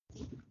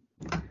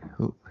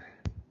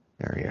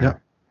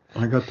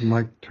I got the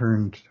mic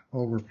turned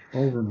over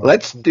my.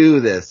 Let's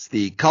do this.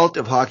 The Cult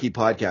of Hockey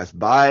podcast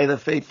by the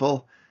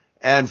faithful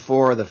and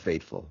for the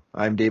faithful.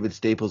 I'm David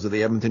Staples of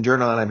the Edmonton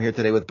Journal, and I'm here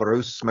today with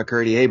Bruce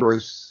McCurdy. Hey,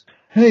 Bruce.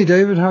 Hey,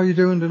 David. How you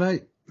doing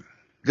tonight?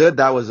 Good.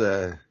 That was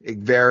a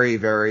very,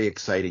 very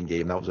exciting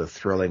game. That was a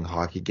thrilling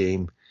hockey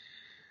game.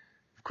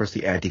 Of course,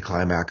 the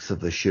anticlimax of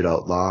the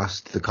shootout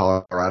loss to the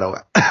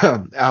Colorado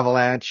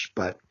Avalanche,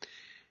 but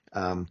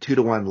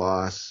 2-1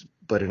 loss.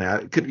 But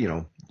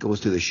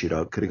goes to the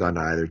shootout. Could have gone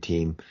to either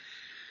team.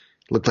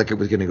 Looked like it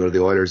was going to go to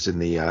the Oilers in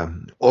the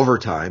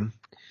overtime,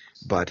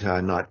 but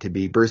not to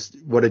be. Bruce,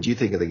 what did you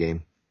think of the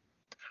game?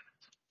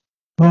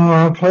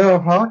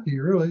 Playoff hockey,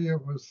 really.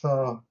 It was,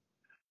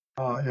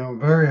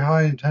 very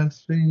high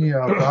intensity,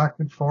 back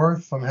and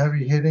forth, some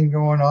heavy hitting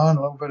going on,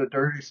 a little bit of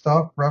dirty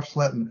stuff. Refs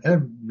letting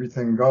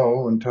everything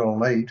go until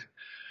late,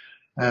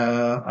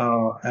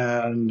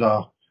 and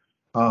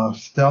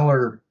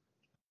stellar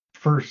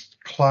first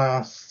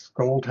class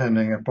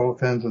goaltending at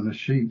both ends of the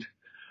sheet.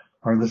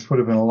 Or this would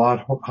have been a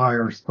lot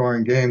higher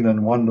scoring game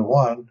than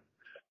 1-1,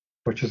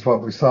 which is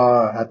what we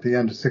saw at the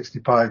end of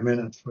 65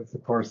 minutes with,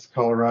 of course,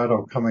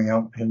 Colorado coming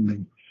out in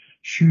the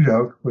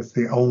shootout with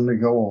the only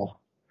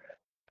goal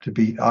to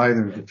beat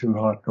either of the two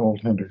hot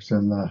goaltenders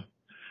in the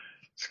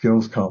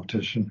skills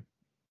competition.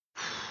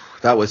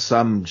 That was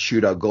some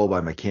shootout goal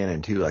by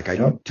McKinnon too. Like I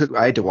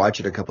had to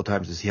watch it a couple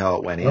times to see how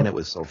it went in. It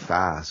was so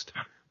fast.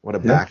 What a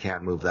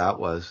backhand move that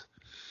was.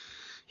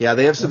 Yeah,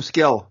 they have some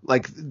skill.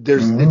 Like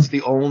it's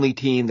the only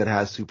team that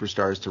has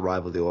superstars to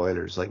rival the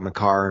Oilers, like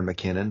Makar and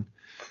McKinnon,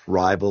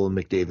 rival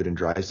McDavid and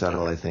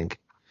Draisaitl, I think.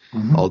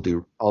 All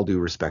due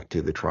respect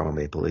to the Toronto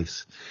Maple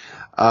Leafs.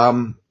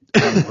 And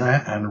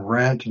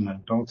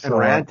Rantanen, don't sell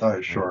that guy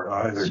short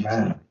either,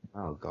 man.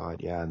 Oh God,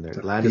 yeah, and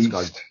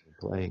Landeskog didn't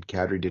play,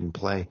 Kadri didn't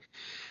play.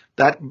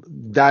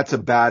 That's a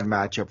bad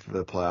matchup for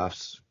the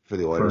playoffs for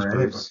the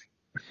Oilers.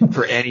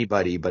 For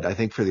anybody, but I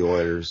think for the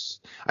Oilers,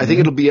 I think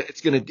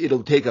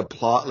it'll take a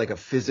plot, like a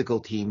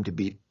physical team to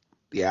beat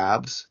the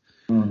Avs.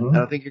 I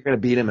don't think you're going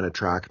to beat them in a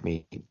track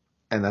meet,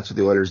 and that's what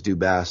the Oilers do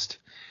best.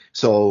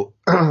 So,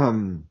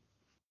 so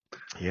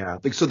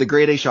the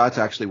grade A shots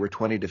actually were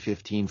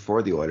 20-15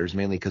 for the Oilers,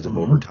 mainly because of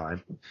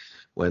overtime.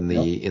 When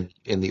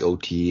in the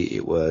OT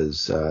it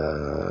was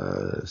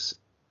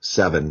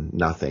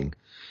 7-0.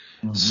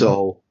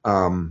 So,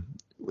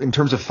 in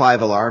terms of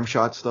 5 alarm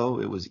shots, though,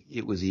 it was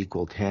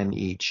equal, 10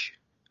 each.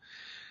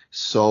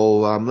 So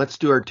let's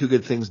do our 2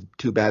 good things,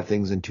 2 bad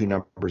things, and 2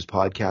 numbers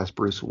podcast.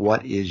 Bruce,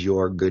 what is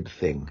your good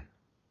thing?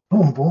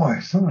 Oh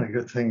boy, so many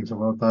good things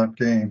about that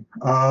game.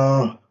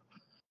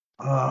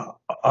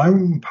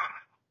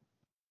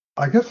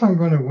 I guess I'm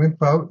going to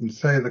wimp out and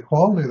say the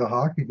quality of the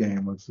hockey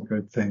game was a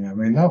good thing. I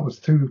mean, that was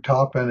 2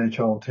 top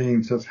NHL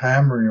teams just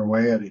hammering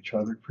away at each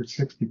other for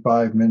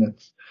 65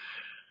 minutes,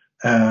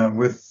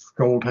 with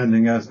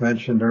goaltending, as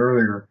mentioned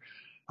earlier.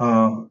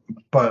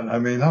 But I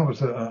mean, that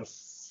was a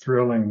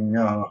thrilling,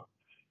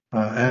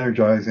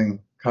 energizing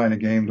kind of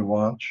game to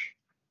watch,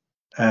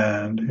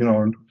 and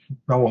no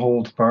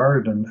holds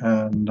barred,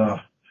 and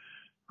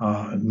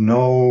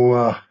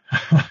no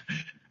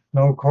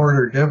no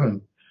quarter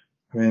given.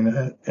 I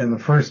mean, in the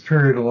first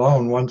period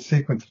alone, one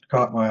sequence that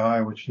caught my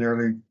eye, which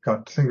nearly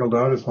got singled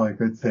out as my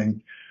good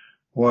thing,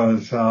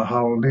 was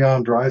how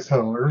Leon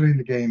Draisaitl early in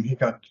the game, he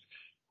got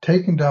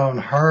taken down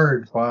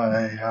hard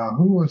by,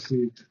 who was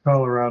the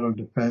Colorado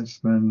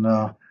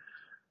defenseman,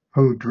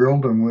 who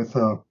drilled him with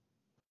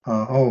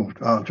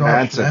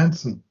Josh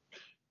Manson.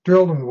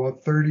 Drilled him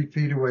about 30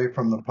 feet away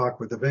from the puck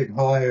with a big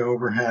high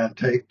overhand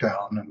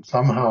takedown, and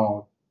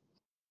somehow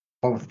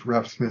both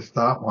refs missed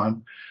that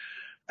one.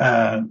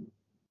 And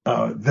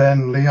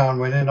then Leon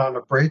went in on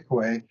a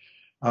breakaway,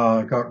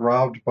 got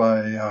robbed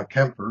by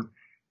Kemper,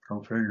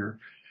 go figure.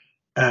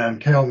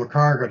 And Cale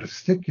Makar got a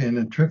stick in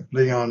and tripped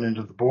Leon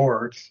into the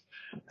boards,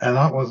 and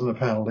that wasn't a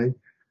penalty.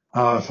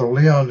 So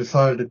Leon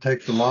decided to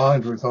take the law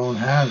into his own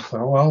hands.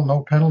 So, well,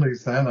 no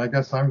penalties then. I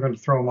guess I'm going to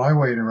throw my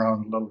weight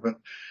around a little bit.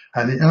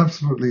 And he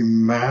absolutely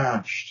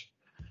mashed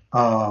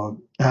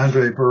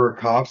Andrei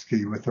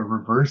Burakovsky with a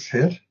reverse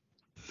hit.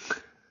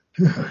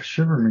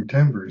 Shiver me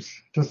timbers.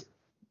 Just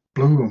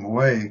blew him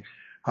away.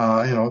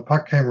 The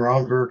puck came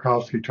around.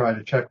 Burakovsky tried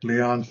to check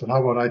Leon. Said,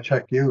 how about I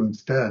check you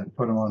instead?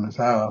 Put him on his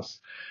ass.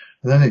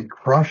 And then he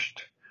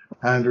crushed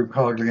Andrew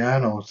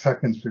Cogliano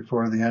seconds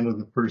before the end of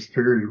the first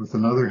period with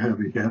another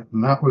heavy hit.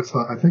 And that was,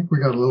 I think we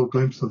got a little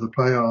glimpse of the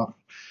playoff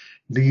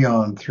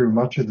Leon through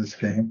much of this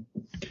game.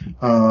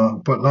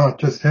 But not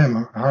just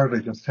him,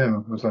 hardly just him.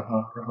 It was a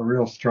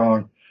real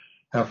strong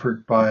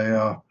effort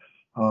by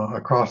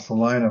across the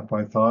lineup,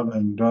 I thought.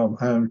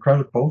 And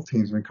credit both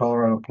teams. I mean,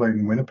 Colorado played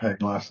in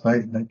Winnipeg last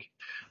night, and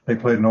they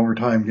played an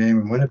overtime game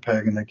in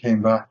Winnipeg, and they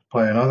came back to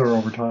play another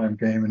overtime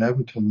game in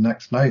Edmonton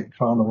next night,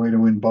 found a way to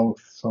win both.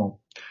 So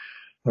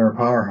they're a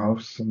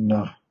powerhouse. And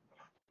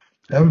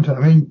Edmonton,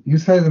 I mean, you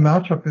say the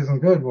matchup isn't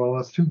good. Well,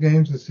 that's 2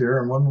 games this year,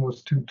 and one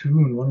was 2-2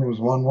 and one was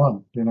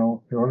 1-1.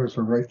 The Oilers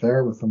were right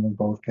there with them in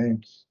both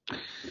games.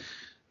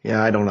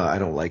 Yeah, I don't know. I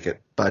don't like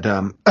it. But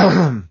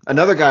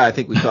another guy I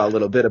think we saw a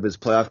little bit of his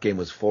playoff game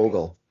was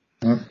Foegele.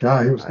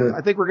 Yeah, he was good.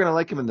 I think we're going to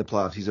like him in the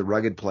playoffs. He's a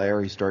rugged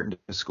player. He's starting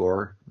to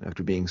score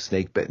after being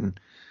snake bitten.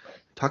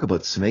 Talk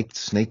about snake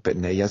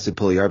bitten. He has to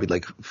pull the RB.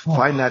 Like,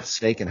 find that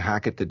snake and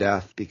hack it to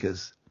death,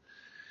 because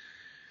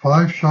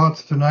 5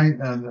 shots tonight,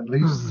 and at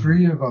least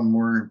 3 of them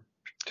were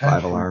 5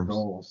 potential alarms.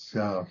 goals.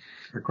 Yeah,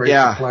 a great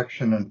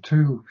deflection and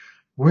 2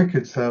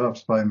 wicked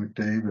setups by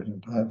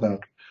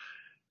McDavid.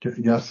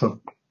 Yes,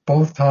 so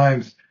both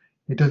times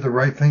he did the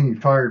right thing. He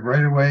fired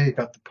right away. He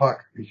got the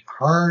puck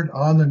hard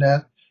on the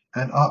net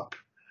and up.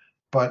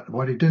 But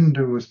what he didn't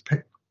do was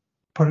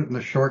put it in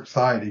the short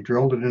side. He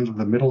drilled it into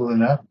the middle of the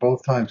net.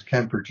 Both times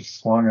Kemper just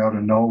swung out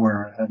of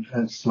nowhere, and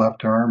his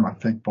left arm, I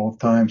think both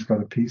times,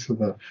 got a piece of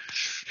the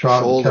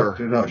shot and kept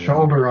it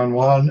shoulder on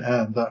one,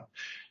 and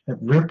it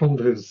rippled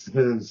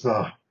his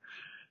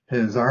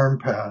arm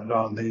pad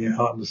on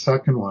the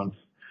second one.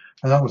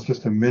 And that was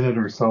just a minute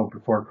or so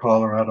before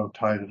Colorado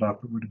tied it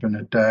up. It would have been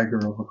a dagger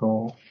of a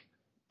goal.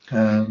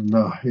 And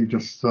he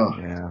just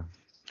can't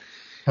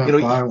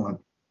buy one.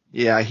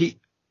 Yeah,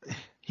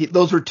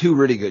 those were 2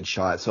 really good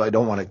shots, so I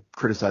don't want to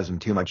criticize him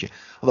too much.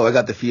 Although I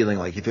got the feeling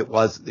like if it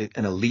was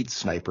an elite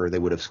sniper, they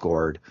would have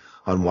scored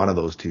on one of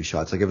those 2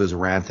 shots. Like if it was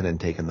Rantanen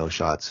taking those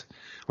shots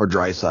or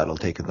Draisaitl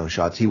taking those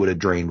shots, he would have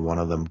drained one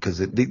of them because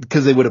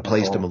they would have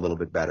placed him a little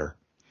bit better.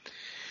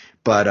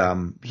 But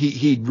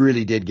he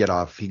really did get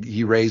off.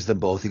 He raised them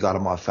both. He got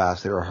them off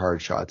fast. They were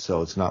hard shots,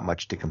 so it's not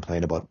much to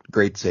complain about.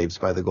 Great saves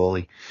by the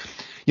goalie.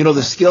 You know,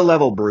 the skill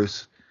level,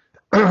 Bruce,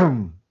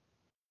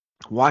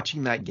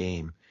 watching that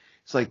game,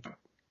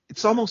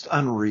 it's almost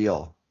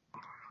unreal,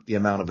 the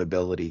amount of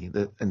ability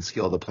and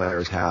skill the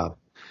players have.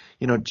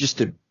 You know, just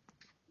to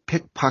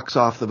pick pucks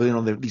off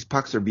these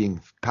pucks are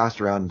being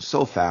passed around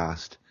so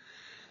fast.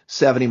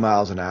 70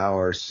 miles an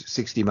hour,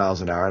 60 miles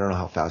an hour. I don't know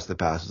how fast the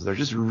passes. They're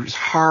just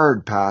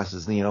hard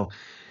passes, you know,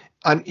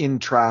 in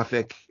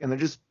traffic, and they're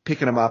just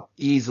picking them up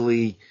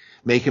easily,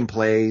 making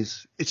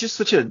plays. It's just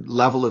such a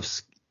level of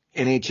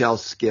NHL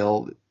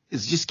skill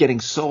is just getting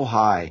so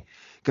high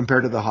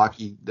compared to the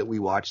hockey that we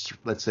watched,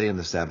 let's say in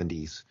the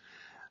 70s.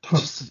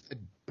 Just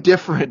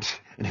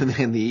different, and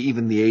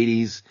even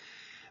the 80s.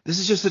 This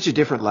is just such a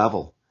different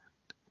level.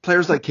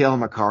 Players like Cale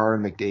Makar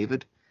and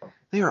McDavid,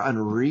 they are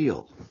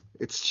unreal.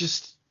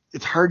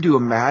 It's hard to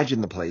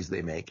imagine the plays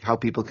they make, how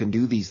people can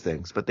do these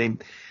things, but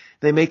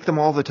they make them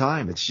all the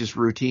time. It's just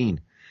routine.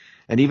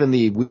 And even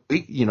the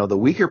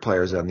weaker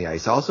players on the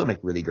ice also make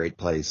really great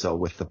plays. So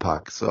with the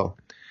puck, so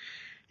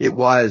it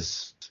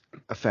was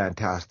a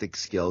fantastic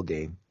skill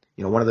game.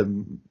 You know, one of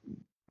the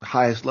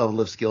highest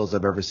level of skills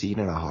I've ever seen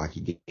in a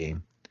hockey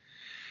game.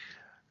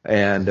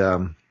 And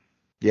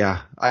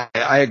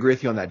I agree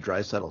with you on that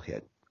Draisaitl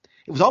hit.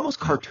 It was almost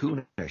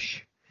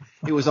cartoonish.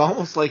 It was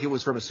almost like it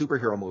was from a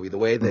superhero movie, the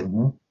way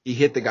that he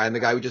hit the guy, and the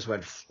guy just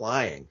went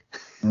flying.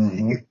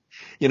 Mm-hmm.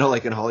 You know,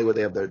 like in Hollywood,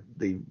 they have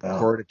the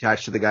cord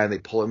attached to the guy, and they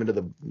pull him into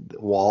the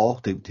wall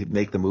to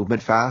make the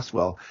movement fast.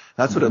 Well,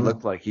 that's what it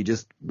looked like. He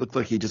just looked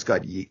like he just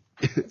got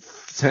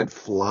sent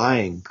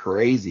flying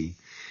crazy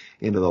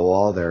into the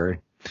wall there.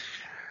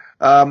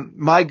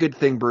 My good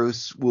thing,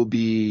 Bruce, will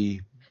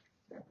be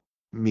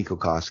Mikko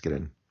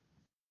Koskinen.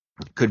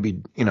 Could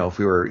be, you know, if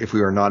we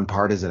were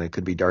nonpartisan, it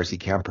could be Darcy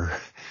Kemper.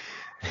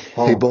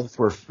 They both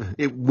were.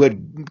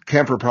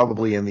 Kemper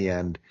probably in the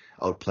end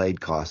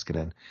outplayed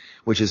Koskinen,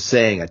 which is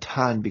saying a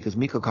ton because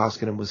Mikko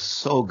Koskinen was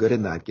so good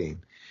in that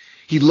game.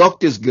 He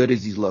looked as good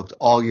as he's looked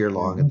all year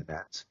long in the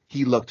Nets.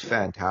 He looked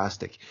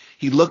fantastic.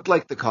 He looked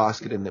like the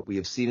Koskinen that we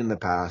have seen in the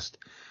past,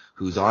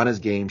 who's on his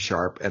game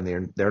sharp,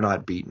 and they're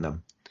not beating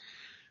him.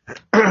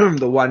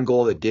 The one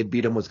goal that did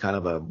beat him was kind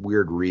of a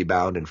weird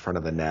rebound in front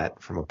of the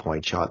net from a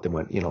point shot that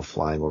went, you know,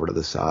 flying over to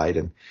the side,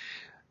 and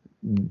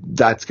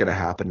that's going to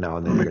happen now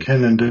and then.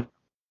 McKinnon did.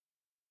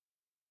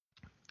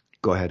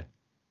 Go ahead.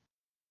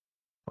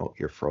 Oh,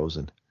 you're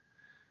frozen.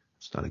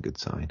 It's not a good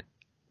sign.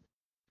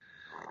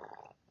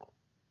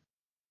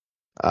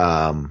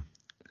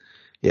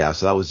 Yeah,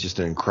 so that was just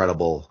an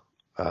incredible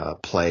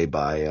play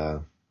by,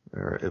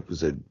 or it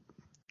was a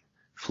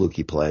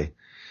fluky play.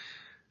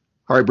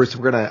 All right, Bruce,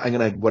 what I'm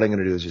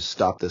gonna do is just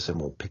stop this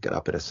and we'll pick it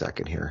up in a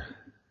second here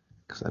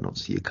because I don't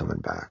see you coming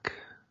back.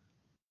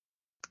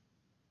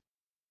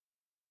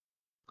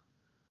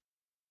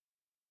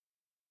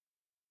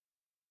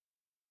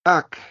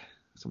 Back.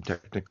 Some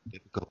technical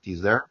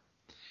difficulties there.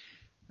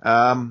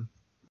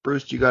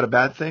 Bruce, you got a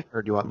bad thing,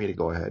 or do you want me to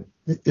go ahead?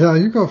 Yeah,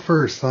 you go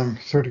first. I'm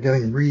sort of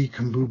getting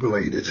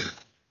recombobulated.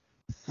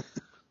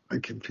 My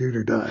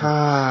computer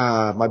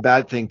died. My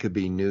bad thing could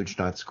be Nuge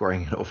not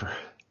scoring it over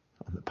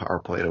on the power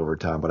play at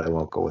overtime, but I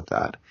won't go with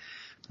that.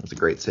 That was a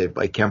great save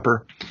by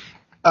Kemper.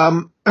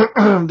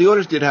 The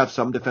Oilers did have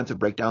some defensive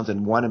breakdowns,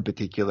 and one in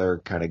particular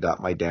kind of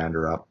got my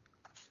dander up.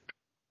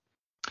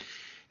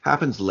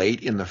 Happens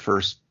late in the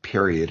first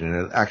period, and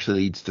it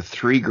actually leads to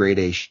 3 grade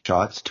A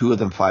shots, 2 of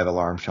them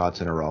 5-alarm shots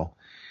in a row.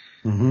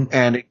 Mm-hmm.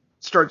 And it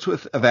starts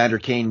with Evander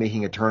Kane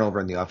making a turnover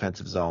in the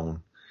offensive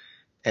zone,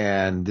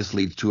 and this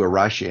leads to a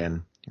rush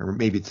in, or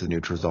maybe it's the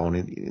neutral zone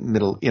in the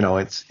middle. You know,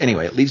 it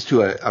leads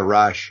to a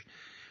rush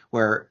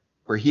where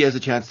where he has a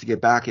chance to get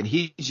back, and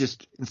he's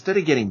just, instead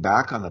of getting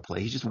back on the play,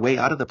 he's just way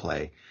out of the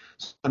play.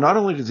 So not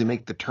only does he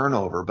make the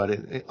turnover, but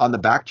on the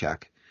back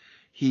check,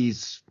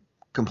 he's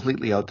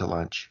completely out to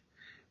lunch.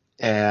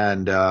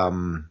 And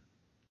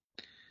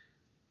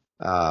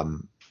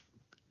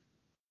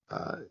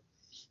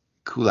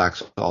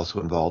Kulak's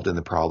also involved in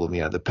the problem.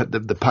 Yeah,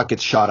 the puck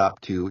gets shot up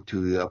to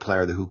a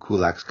player who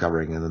Kulak's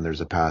covering, and then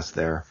there's a pass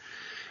there.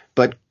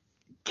 But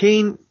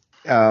Kane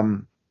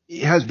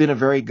has been a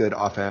very good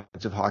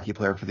offensive hockey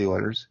player for the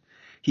Oilers.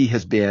 He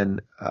has been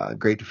a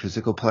great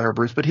physical player,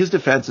 Bruce, but his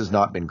defense has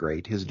not been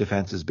great. His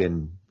defense has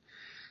been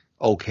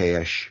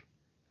okay-ish.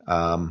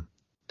 And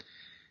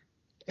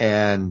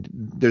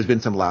there's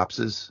been some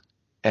lapses.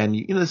 And,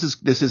 you know,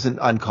 this isn't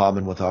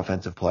uncommon with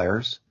offensive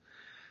players,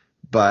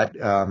 but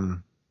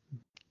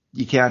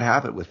you can't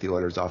have it with the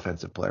Oilers'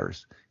 offensive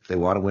players. If they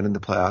want to win in the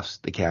playoffs,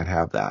 they can't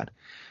have that.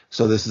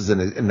 So this is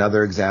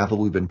another example.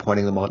 We've been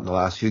pointing them out in the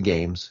last few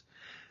games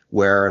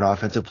where an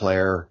offensive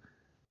player,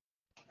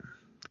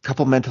 a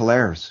couple mental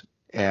errors,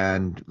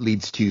 and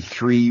leads to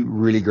 3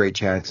 really great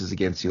chances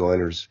against the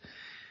Oilers.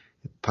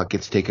 Puck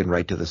gets taken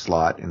right to the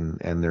slot,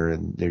 and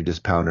they're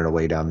just pounding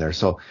away down there.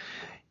 So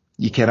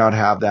you cannot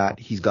have that.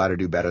 He's got to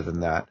do better than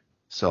that.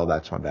 So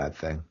that's my bad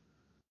thing.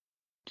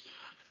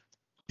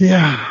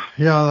 Yeah,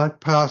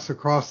 that pass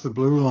across the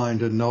blue line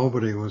to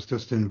nobody was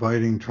just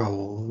inviting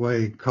trouble. The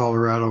way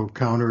Colorado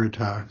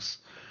counterattacks.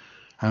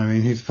 I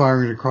mean, he's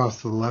firing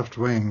across the left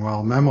wing.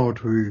 Well, memo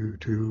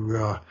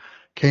to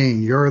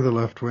Kane, you're the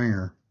left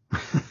winger.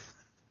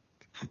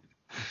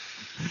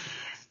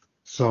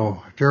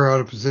 So if you're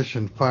out of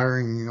position,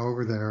 firing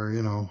over there,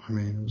 you know, I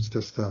mean, it was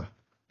just a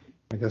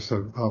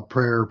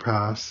prayer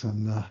pass,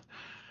 and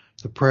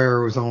the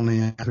prayer was only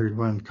answered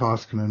when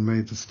Koskinen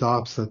made the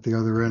stops at the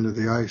other end of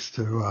the ice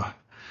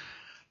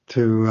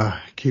to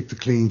keep the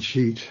clean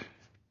sheet.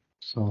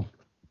 So.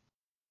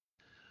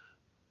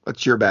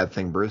 What's your bad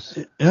thing, Bruce?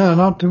 Yeah,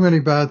 not too many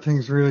bad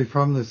things really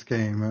from this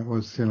game. It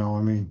was, you know,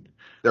 I mean,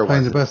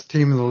 playing the best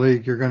team in the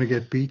league, you're going to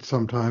get beat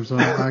sometimes. And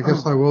I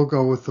guess I will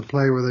go with the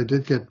play where they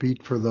did get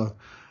beat for the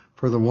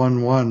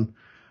 1-1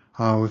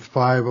 with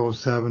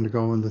 5:07 to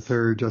go in the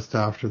third, just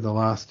after the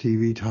last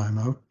TV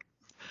timeout.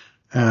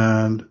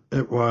 And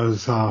it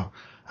was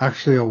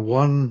actually a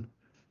 1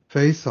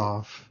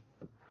 face-off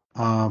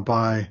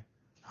by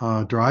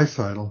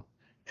Draisaitl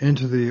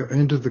into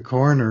the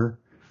corner.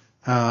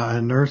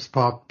 And Nurse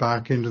popped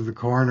back into the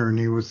corner, and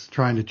he was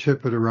trying to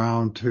chip it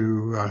around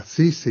to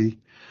Ceci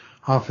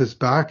off his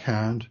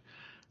backhand.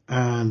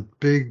 And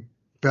big,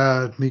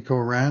 bad Mikko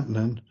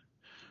Rantanen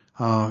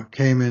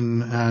came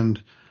in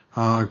and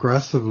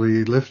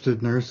aggressively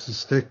lifted Nurse's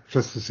stick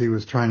just as he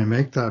was trying to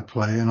make that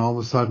play. And all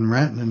of a sudden,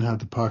 Rantanen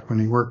had the puck when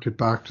he worked it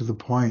back to the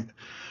point.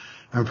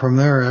 And from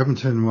there,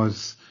 Edmonton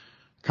was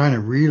kind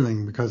of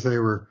reeling because they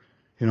were,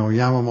 you know,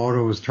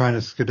 Yamamoto was trying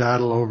to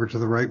skedaddle over to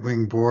the right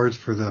wing boards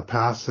for the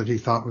pass that he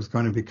thought was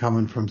going to be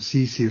coming from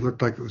Ceci. It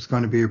looked like it was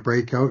going to be a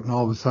breakout, and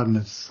all of a sudden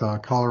it's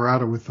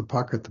Colorado with the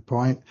puck at the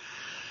point.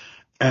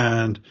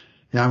 And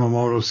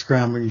Yamamoto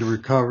scrambling to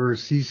recover,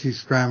 Ceci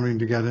scrambling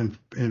to get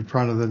in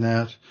front of the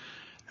net.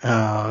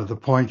 The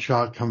point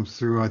shot comes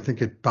through. I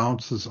think it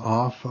bounces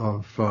off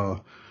of,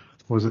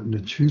 was it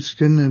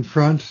Nichushkin in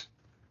front?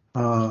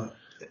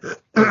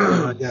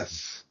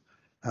 Yes.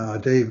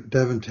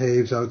 Devin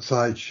Taves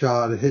outside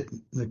shot. It hit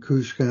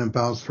Nichushkin and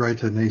bounced right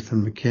to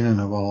Nathan MacKinnon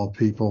of all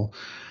people.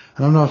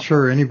 And I'm not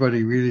sure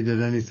anybody really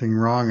did anything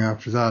wrong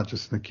after that.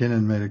 Just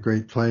MacKinnon made a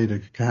great play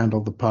to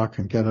handle the puck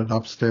and get it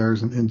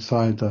upstairs and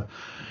inside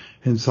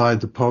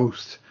the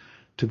post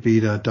to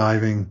beat a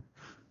diving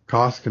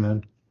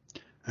Koskinen.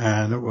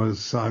 And it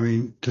was, I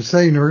mean, to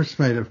say Nurse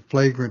made a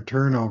flagrant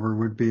turnover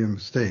would be a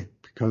mistake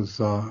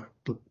because,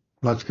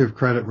 let's give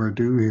credit where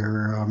due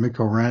here.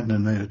 Mikko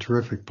Rantanen made a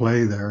terrific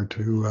play there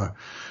to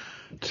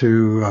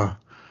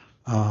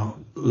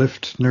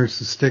lift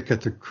Nurse's stick at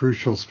the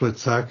crucial split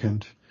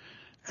second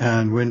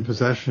and win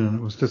possession. And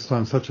it was just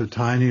on such a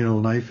tiny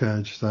little knife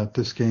edge that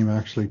this game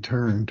actually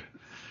turned.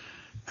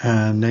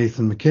 And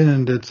Nathan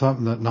MacKinnon did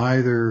something that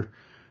neither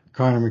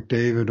Connor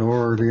McDavid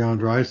or Leon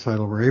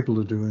Draisaitl were able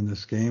to do in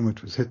this game,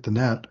 which was hit the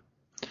net.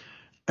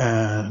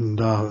 And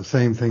the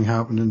same thing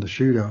happened in the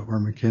shootout where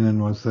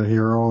MacKinnon was the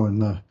hero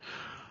and the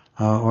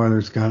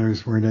Oilers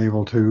Gunners weren't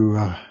able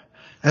to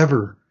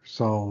ever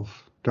solve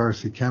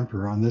Darcy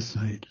Kemper on this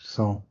night.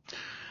 So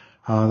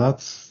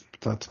that's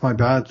my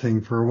bad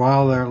thing. For a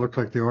while there, it looked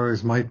like the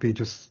Oilers might be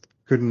just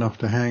good enough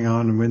to hang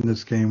on and win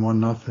this game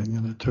 1-0,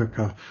 and it took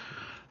a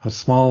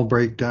small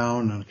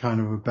breakdown and kind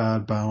of a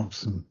bad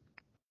bounce and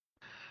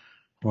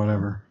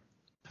whatever.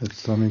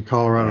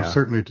 Colorado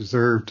certainly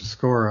deserved to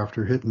score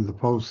after hitting the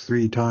post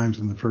 3 times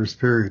in the first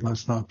period.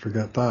 Let's not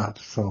forget that.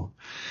 So.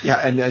 Yeah,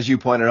 and as you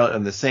pointed out,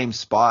 in the same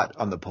spot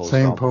on the post.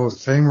 Same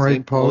post, same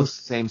right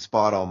post. Same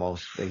spot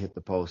almost. They hit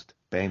the post.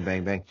 Bang,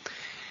 bang, bang.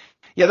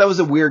 Yeah, that was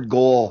a weird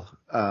goal.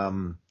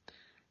 It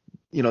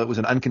was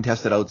an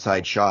uncontested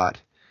outside shot.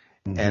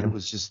 Mm-hmm. And it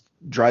was just,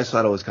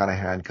 Draisaitl was kind of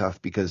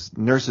handcuffed because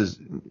Nurse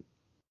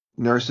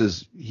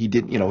Nurse's,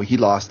 he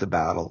lost the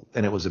battle,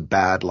 and it was a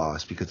bad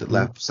loss because it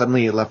left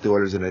the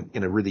Oilers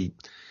in a really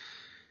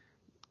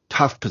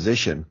tough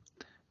position,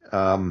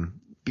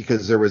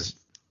 because there was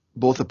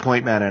both a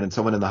point man and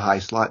someone in the high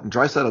slot, and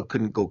Draisaitl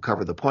couldn't go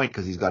cover the point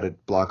because he's got to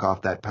block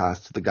off that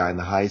pass to the guy in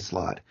the high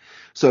slot.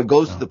 So it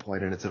goes to the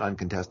point, and it's an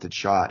uncontested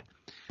shot.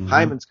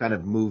 Hyman's kind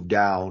of moved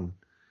down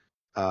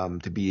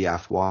to be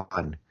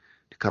F1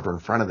 to cover in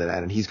front of the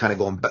net, and he's kind of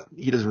going, but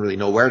he doesn't really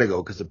know where to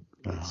go because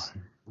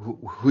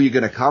who are you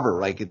going to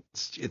cover? Like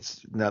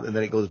it's not, and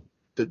then it goes,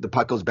 the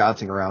puck goes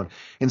bouncing around.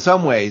 In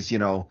some ways,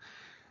 the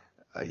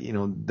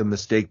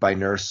mistake by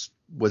Nurse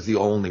was the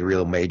only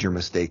real major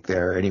mistake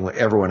there.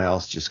 Everyone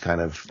else just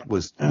kind of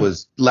was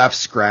left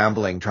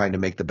scrambling, trying to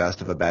make the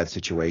best of a bad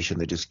situation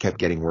that just kept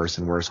getting worse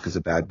and worse because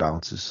of bad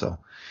bounces. So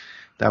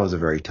that was a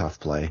very tough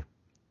play.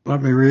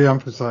 Let me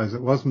reemphasize,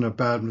 it wasn't a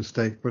bad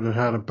mistake, but it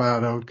had a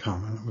bad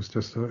outcome. And it was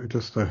just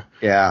a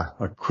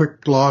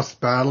quick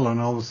lost battle, and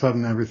all of a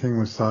sudden everything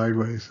was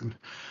sideways. And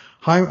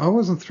I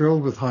wasn't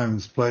thrilled with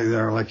Hyman's play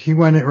there. Like, he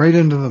went right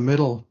into the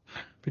middle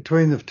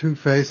between the two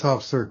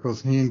face-off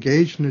circles, and he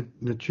engaged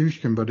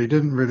Nichushkin, but he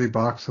didn't really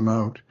box him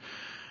out.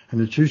 And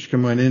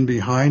Nichushkin went in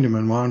behind him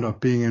and wound up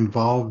being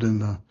involved in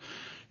the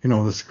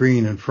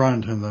screen in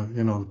front, and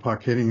the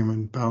puck hitting him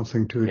and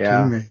bouncing to a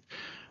teammate.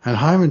 And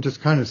Hyman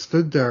just kind of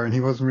stood there, and he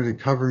wasn't really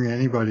covering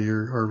anybody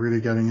or really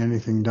getting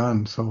anything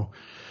done. So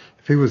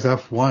if he was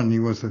F1, he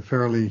was a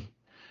fairly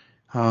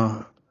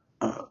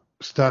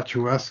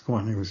statuesque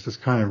one. He was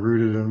just kind of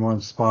rooted in one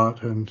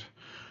spot and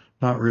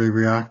not really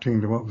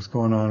reacting to what was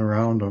going on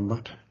around him.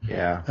 But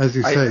as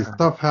you say,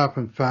 stuff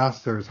happened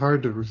fast there. It's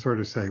hard to sort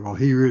of say, well,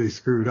 he really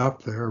screwed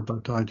up there,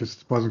 but I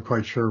just wasn't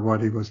quite sure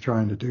what he was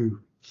trying to do.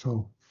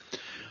 So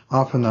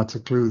often that's a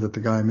clue that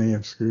the guy may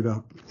have screwed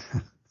up.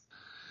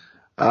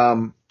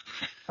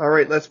 All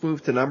right, let's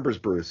move to numbers,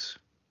 Bruce.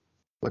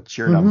 What's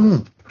your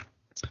number?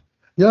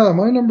 Yeah,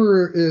 my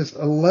number is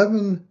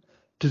 11-0.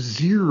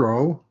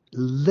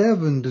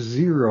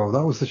 11-0.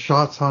 That was the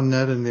shots on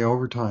net in the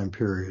overtime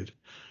period.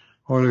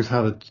 Oilers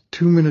had a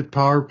 2-minute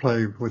power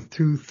play with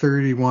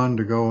 2:31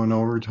 to go in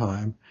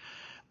overtime,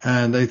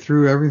 and they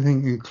threw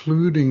everything,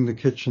 including the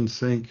kitchen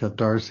sink, at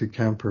Darcy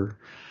Kuemper,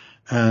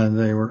 and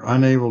they were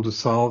unable to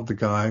solve the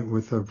guy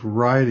with a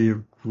variety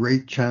of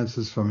great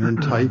chances from in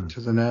tight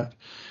to the net.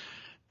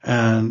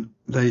 And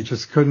they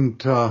just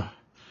couldn't,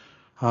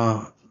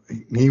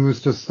 he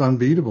was just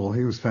unbeatable.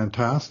 He was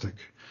fantastic.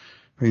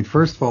 I mean,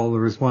 first of all,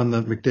 there was one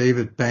that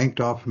McDavid banked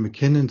off a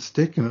McKinnon's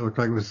stick, and it looked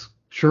like it was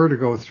sure to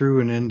go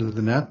through and into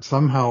the net.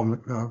 Somehow,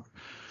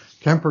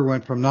 Kuemper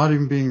went from not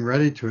even being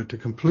ready to it to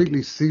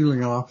completely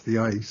sealing off the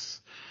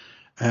ice.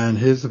 And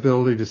his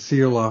ability to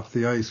seal off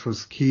the ice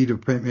was key to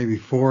maybe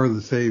 4 of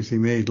the saves he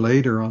made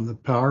later on the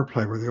power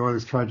play, where the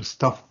Oilers tried to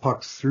stuff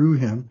pucks through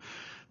him.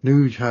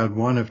 Nuge had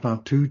 1, if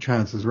not 2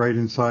 chances right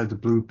inside the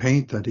blue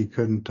paint that he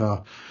couldn't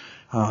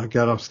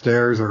get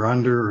upstairs or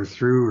under or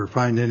through or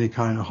find any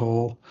kind of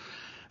hole.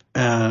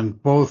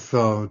 And both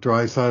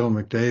Draisaitl and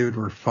McDavid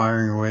were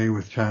firing away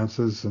with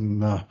chances.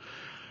 And,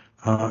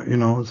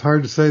 it's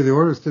hard to say the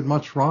Oilers did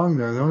much wrong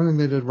there. The only thing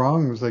they did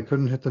wrong was they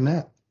couldn't hit the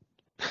net.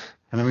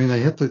 And I mean,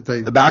 they hit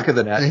the back of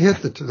the net. They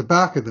hit the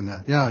back of the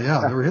net.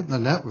 Yeah. They were hitting the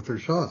net with their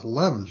shots.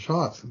 11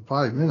 shots in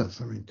 5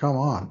 minutes. I mean, come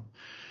on.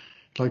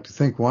 I'd like to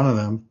think one of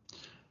them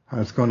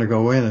it's going to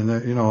go in,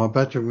 and I'll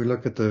bet you we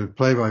look at the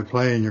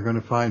play-by-play, and you're going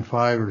to find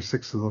 5 or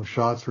 6 of those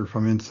shots were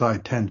from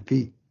inside 10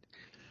 feet.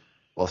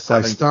 Well,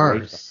 7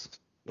 stars.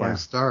 By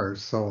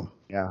stars. So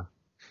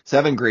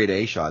 7 grade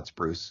A shots,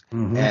 Bruce.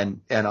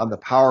 And on the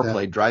power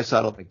play,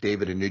 Draisaitl,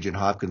 McDavid, and Nugent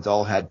Hopkins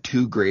all had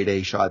 2 grade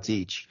A shots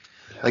each.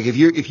 Yeah. Like if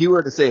you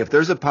were to say if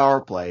there's a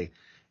power play,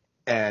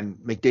 and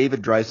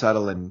McDavid,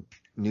 Draisaitl, and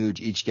Nuge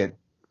each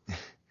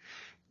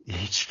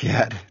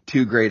get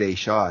 2 grade A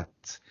shots,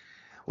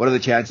 what are the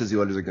chances the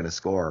Oilers are going to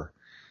score?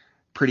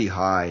 Pretty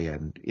high.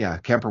 And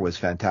Kuemper was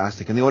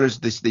fantastic. And the Oilers,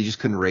 they just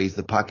couldn't raise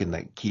the puck in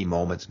the key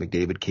moments.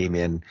 McDavid came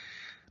in,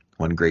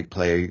 one great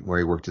play where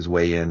he worked his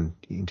way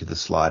into the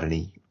slot, and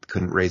he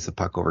couldn't raise the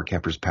puck over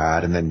Kemper's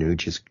pad. And then Nuge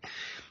just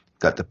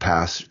got the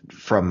pass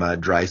from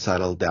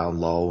Draisaitl down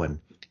low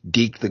and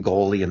deked the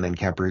goalie. And then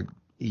Kuemper,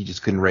 he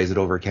just couldn't raise it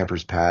over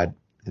Kemper's pad,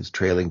 his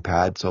trailing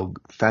pad. So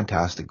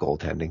fantastic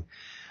goaltending.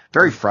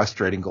 Very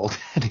frustrating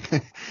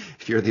goaltending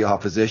if you're the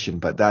opposition,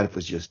 but that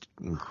was just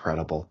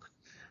incredible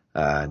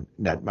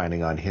net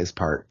minding on his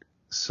part.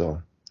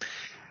 So,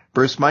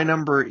 Bruce, my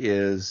number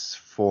is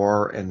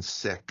 4 and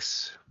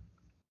 6.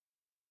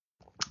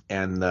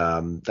 And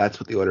that's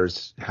what the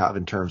Oilers have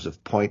in terms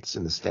of points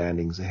in the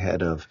standings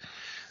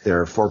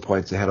they're 4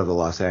 points ahead of the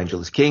Los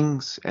Angeles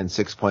Kings and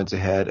 6 points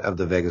ahead of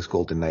the Vegas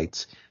Golden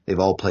Knights. They've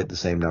all played the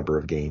same number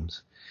of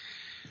games.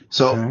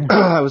 So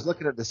I was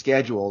looking at the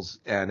schedules,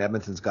 and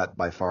Edmonton's got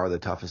by far the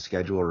toughest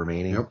schedule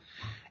remaining. Yep.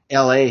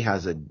 LA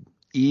has an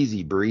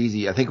easy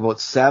breezy. I think about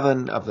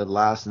 7 of the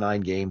last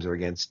 9 games are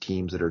against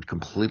teams that are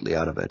completely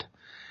out of it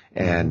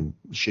and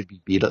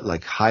should be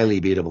highly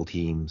beatable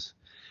teams.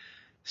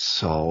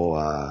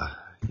 So,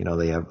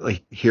 They have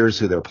here's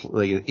who they're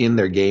playing in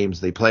their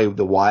games. They play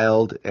the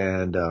Wild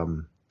and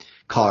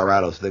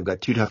Colorado, so they've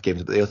got 2 tough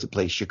games. But they also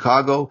play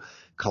Chicago,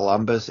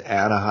 Columbus,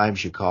 Anaheim,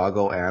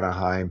 Chicago,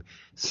 Anaheim,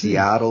 Jeez.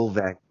 Seattle,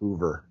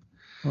 Vancouver.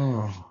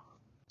 Oh,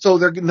 So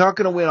they're not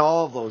going to win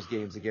all of those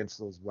games against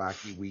those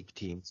wacky weak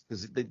teams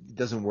because it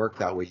doesn't work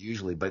that way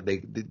usually. But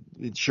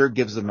it sure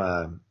gives them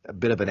a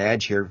bit of an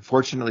edge here.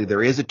 Fortunately,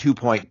 there is a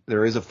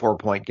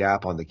 4-point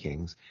gap on the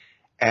Kings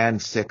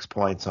and 6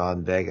 points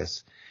on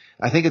Vegas.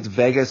 I think it's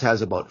Vegas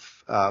has about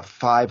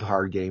 5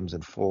 hard games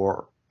and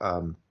 4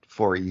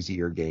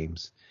 easier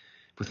games.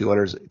 With the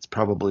Oilers, it's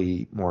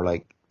probably more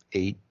like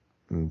 8-1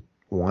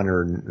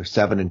 or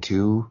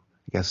 7-2. I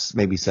guess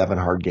maybe 7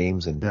 hard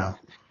games and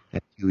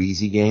 2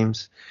 easy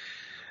games.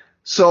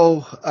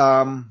 So,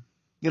 the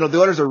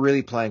Oilers are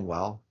really playing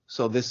well.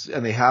 So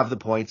and they have the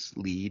points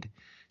lead.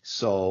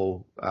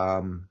 So,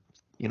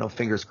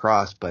 fingers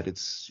crossed, but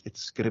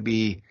it's going to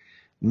be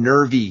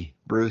nervy,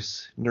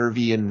 Bruce,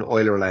 nervy in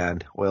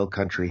Oilerland, oil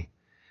country,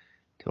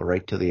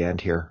 right till the end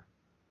here.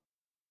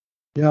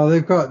 yeah,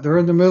 they're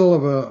in the middle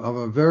of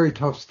a very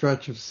tough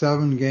stretch of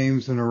 7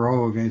 games in a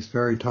row against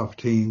very tough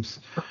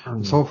teams.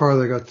 So far,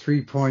 they got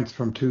 3 points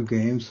from 2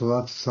 games, so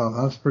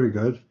that's pretty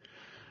good.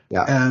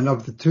 Yeah. And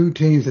of the 2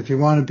 teams, if you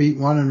want to beat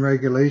one in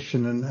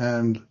regulation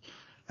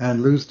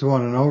and lose to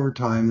one in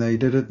overtime, they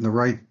did it in the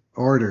right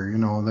order.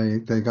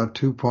 They got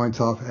 2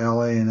 points off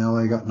LA, and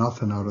LA got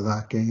nothing out of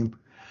that game.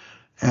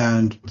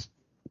 And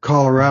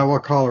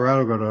what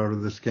Colorado got out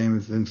of this game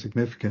is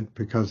insignificant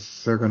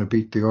because they're going to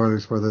beat the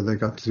Oilers whether they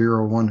got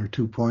 0, 1, or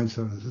 2 points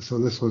out of it. So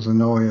this was a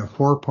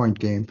 4-point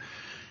game.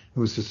 It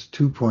was just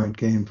a 2-point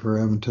game for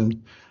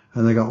Edmonton,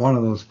 and they got one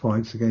of those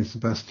points against the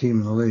best team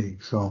in the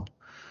league. So,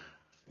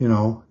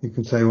 you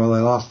can say, well, they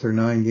lost their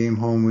 9-game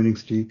home winning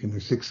streak and their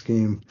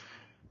 6-game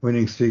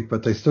winning streak,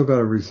 but they still got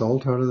a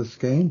result out of this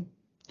game.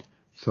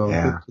 So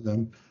good for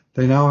them.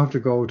 They now have to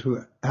go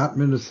at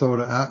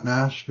Minnesota, at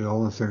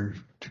Nashville as their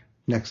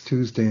next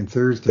Tuesday and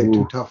Thursday,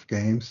 2 tough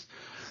games.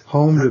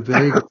 Home to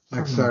Vegas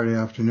next Saturday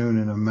afternoon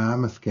in a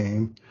mammoth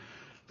game.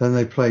 Then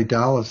they play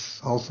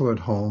Dallas also at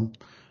home,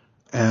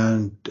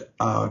 and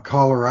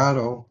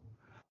Colorado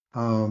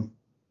at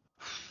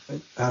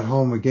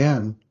home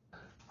again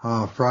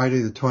Friday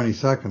the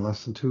 22nd,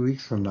 less than 2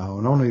 weeks from now.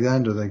 And only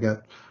then do they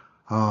get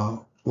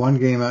 1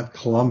 game at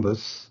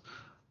Columbus,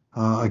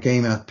 a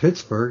game at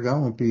Pittsburgh. That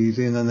won't be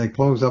easy. And then they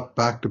close up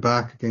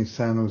back-to-back against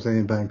San Jose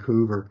and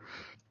Vancouver.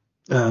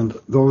 And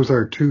those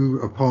are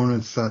 2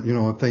 opponents that,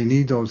 if they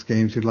need those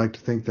games, you'd like to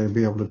think they'd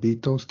be able to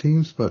beat those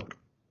teams. But,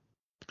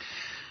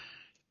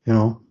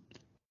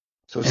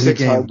 So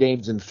 6 hard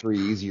games and 3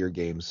 easier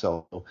games.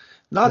 So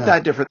not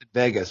that different than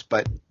Vegas,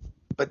 but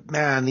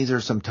man, these are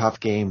some tough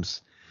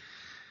games.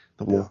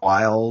 The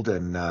Wild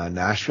and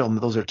Nashville,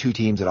 those are 2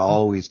 teams that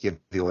always give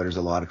the Oilers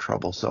a lot of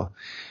trouble. So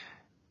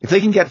if they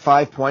can get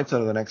 5 points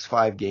out of the next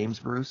 5 games,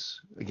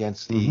 Bruce,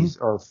 against these,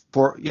 or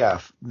 4,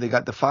 they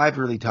got the 5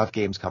 really tough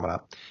games coming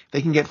up. If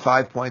they can get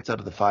 5 points out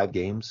of the 5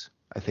 games,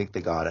 I think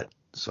they got it.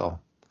 So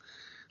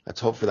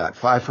let's hope for that.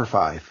 5 for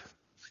 5.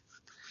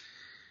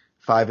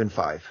 5 and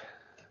 5.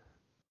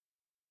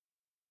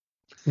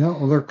 Yeah,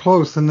 well, they're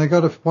close, and they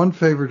got one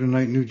favor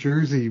tonight. New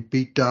Jersey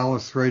beat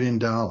Dallas right in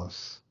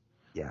Dallas.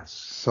 Yes.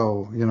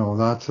 So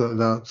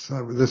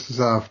this is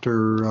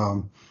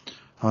after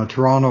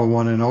Toronto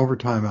won in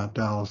overtime at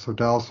Dallas. So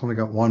Dallas only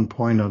got 1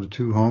 point out of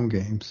 2 home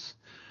games,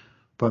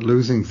 but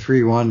losing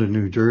 3-1 to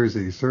New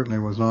Jersey certainly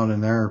was not in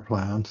their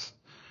plans.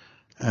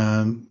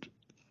 And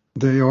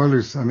the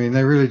Oilers,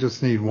 they really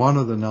just need one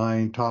of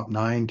the top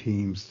 9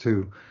 teams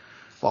to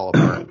fall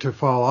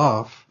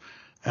off,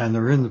 and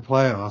they're in the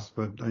playoffs.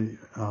 But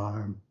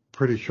I'm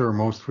pretty sure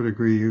most would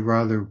agree you'd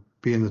rather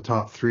be in the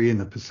top 3 in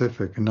the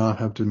Pacific and not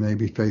have to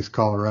maybe face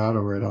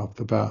Colorado right off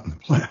the bat in the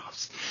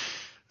playoffs.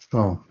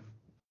 So,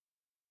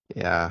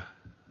 yeah.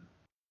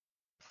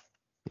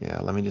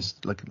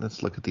 Let's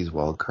look at these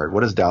wild card. What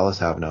does Dallas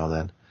have now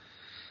then?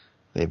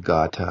 They've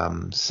got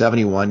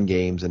 71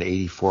 games and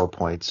 84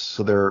 points.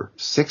 So they're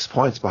 6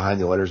 points behind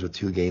the Oilers with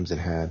 2 games in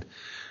hand.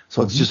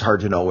 So it's just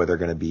hard to know where they're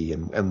going to be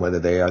and whether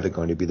they're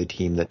going to be the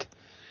team that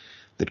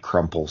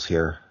crumples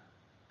here.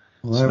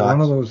 Well, they had one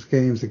of those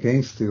games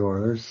against the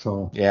Oilers,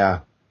 so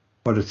yeah.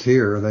 But it's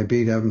here. They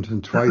beat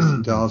Edmonton twice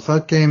in Dallas.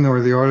 That game where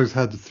the Oilers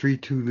had the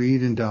 3-2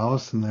 lead in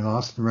Dallas and they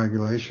lost in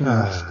regulation,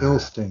 that still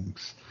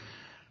stings.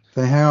 If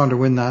they hang on to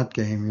win that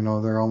game,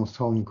 they're almost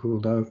home and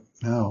cooled out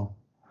now.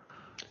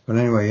 But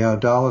anyway,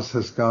 Dallas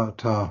has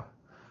got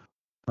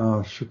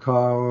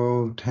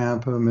Chicago,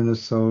 Tampa,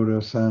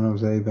 Minnesota, San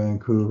Jose,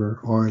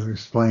 Vancouver,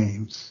 Oilers,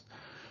 Flames,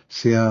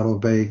 Seattle,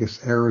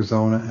 Vegas,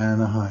 Arizona,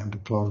 Anaheim to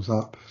close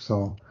up.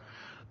 So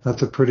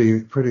that's a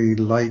pretty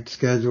light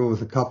schedule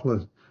with a couple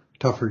of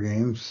tougher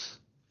games.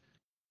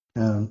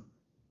 And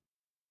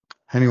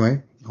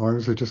anyway,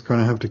 Oilers are just going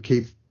to have to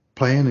keep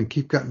playing and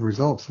keep getting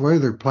results. The way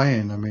they're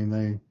playing,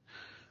 they're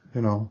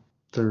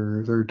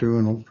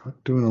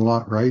doing a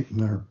lot right,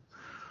 and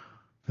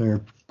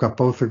they've got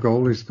both their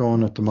goalies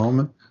going at the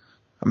moment.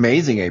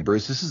 Amazing,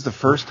 Bruce. This is the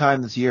first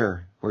time this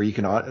year where you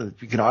can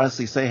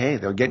honestly say, hey,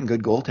 they're getting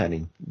good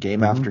goaltending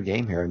game after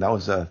game here. And that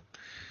was a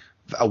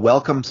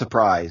welcome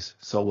surprise.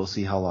 So we'll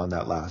see how long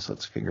that lasts.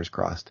 Let's fingers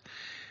crossed.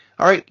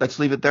 All right, let's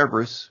leave it there,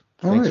 Bruce.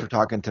 Thanks for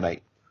talking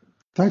tonight.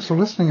 Thanks for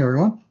listening,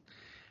 everyone.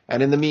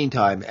 And in the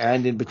meantime,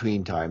 and in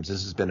between times,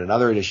 this has been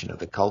another edition of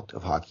the Cult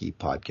of Hockey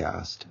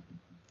podcast.